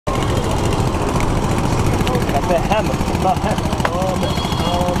Good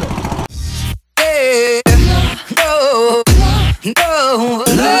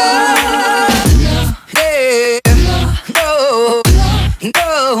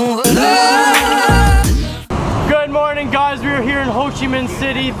morning, guys. We are here in Ho Chi Minh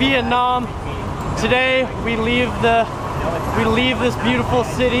City, Vietnam. Today we leave this beautiful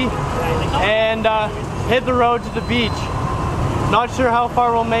city and hit the road to the beach. Not sure how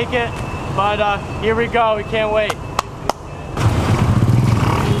far we'll make it, but here we go. We can't wait.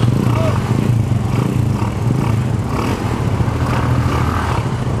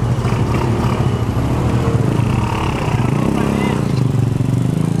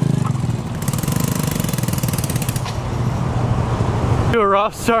 To a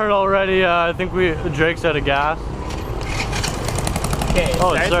rough start already. I think Drake's out of gas. Okay,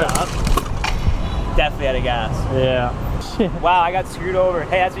 oh, it starts up. Definitely out of gas. Yeah. Wow, I got screwed over.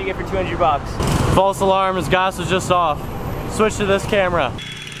 Hey, that's what you get for 200 bucks. False alarm, his gas was just off. Switch to this camera.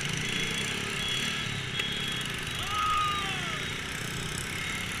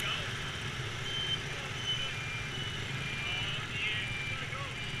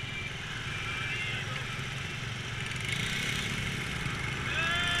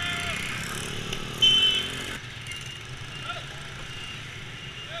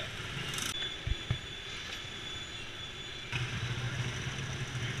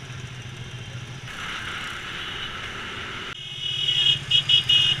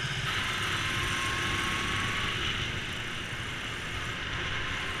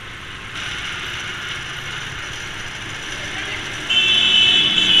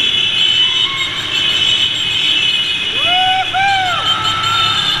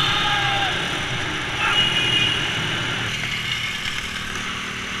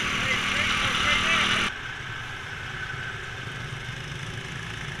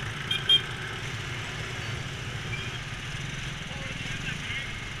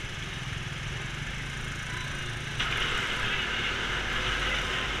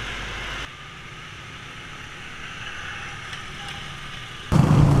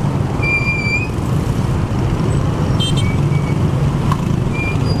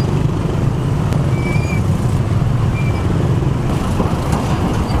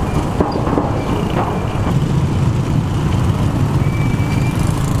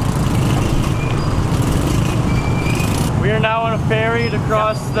 Now on a ferry to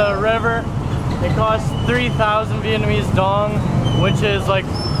cross the river. It costs 3,000 Vietnamese dong, which is like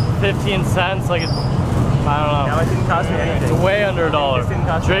 15 cents. Like, I don't know. No, it didn't cost me anything. It's way under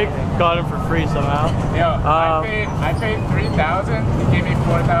 $1. Drake got him for free somehow. Yo, I paid 3,000. He gave me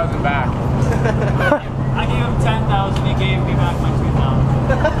 4,000 back. I gave him 10,000. He gave me back my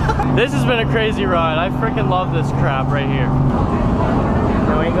 2,000. This has been a crazy ride. I freaking love this crap right here.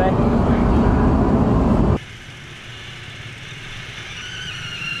 No English?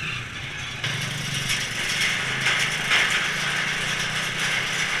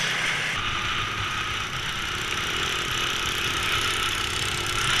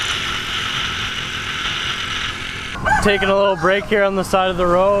 Taking a little break here on the side of the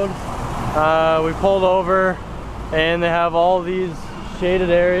road. We pulled over and they have all these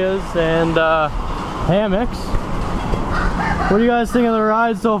shaded areas and hammocks. What do you guys think of the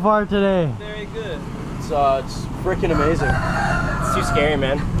ride so far today? Very good. It's freaking amazing. It's too scary,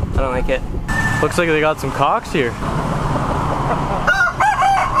 man. I don't like it. Looks like they got some cocks here.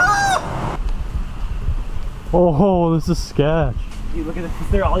 Oh, this is sketch. Dude, look at this.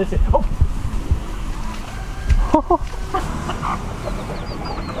 They're all just. Oh.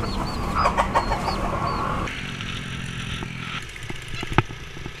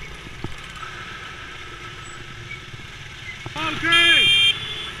 Okay.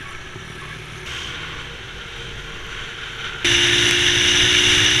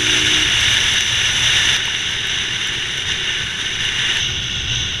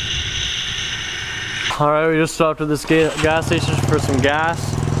 Alright, we just stopped at this gas station for some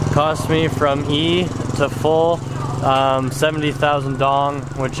gas. Cost me from E to full 70,000 dong,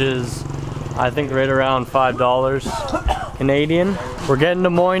 which is I think right around $5 Canadian. We're getting to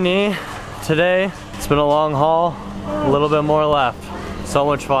Mui Ne today. It's been a long haul, a little bit more left. So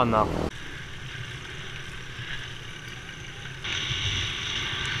much fun though.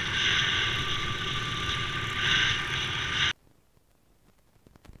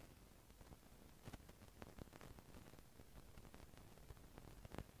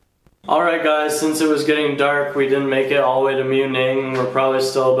 Alright guys, since it was getting dark, we didn't make it all the way to Mui Ne. We're probably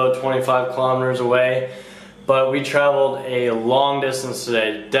still about 25 kilometers away. But we traveled a long distance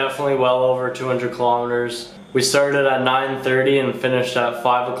today, definitely well over 200 kilometers. We started at 9:30 and finished at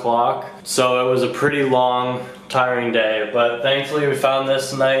 5 o'clock, so it was a pretty long, tiring day. But thankfully we found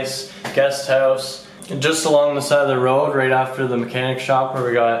this nice guest house just along the side of the road right after the mechanic shop where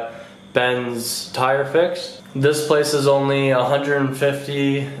we got Ben's tire fixed. This place is only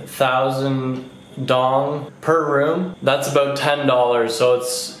 150,000 dong per room. That's about $10, so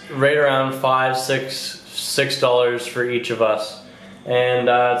it's right around $6 for each of us. And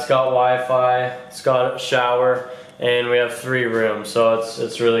it's got Wi-Fi, it's got a shower, and we have 3 rooms, so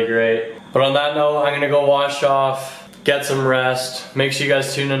it's really great. But on that note, I'm gonna go wash off, get some rest. Make sure you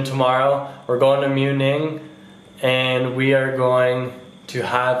guys tune in tomorrow. We're going to Mui Ne, and we are going to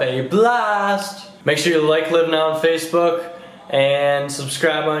have a blast. Make sure you like Live Now on Facebook and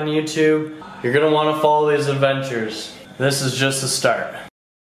subscribe on YouTube. You're gonna wanna follow these adventures. This is just the start.